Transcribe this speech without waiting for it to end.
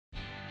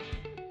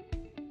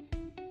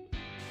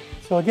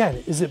So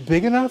again, is it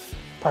big enough?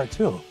 Part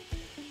two.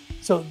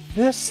 So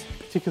this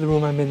particular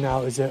room I'm in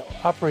now is an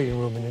operating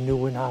room in the new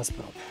Wynn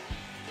Hospital.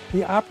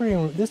 This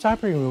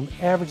operating room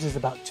averages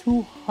about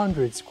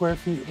 200 square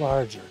feet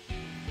larger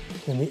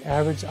than the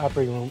average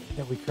operating room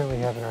that we currently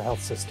have in our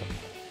health system.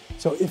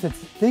 So if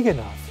it's big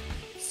enough,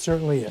 it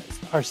certainly is.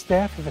 Our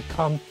staff have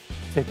come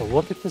to take a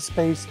look at the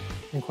space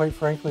and quite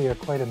frankly are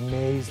quite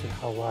amazed at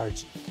how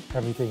large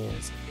everything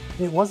is.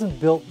 It wasn't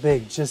built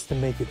big just to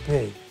make it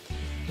big.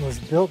 It was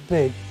built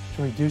big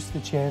to reduce the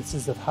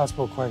chances of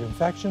hospital-acquired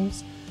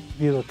infections, to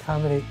be able to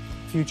accommodate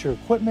future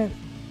equipment,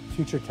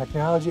 future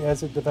technology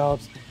as it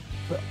develops,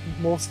 but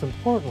most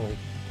importantly,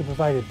 to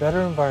provide a better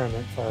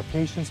environment for our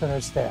patients and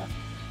our staff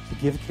to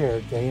give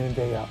care day in and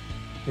day out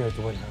here at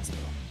the Wynn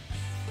Hospital.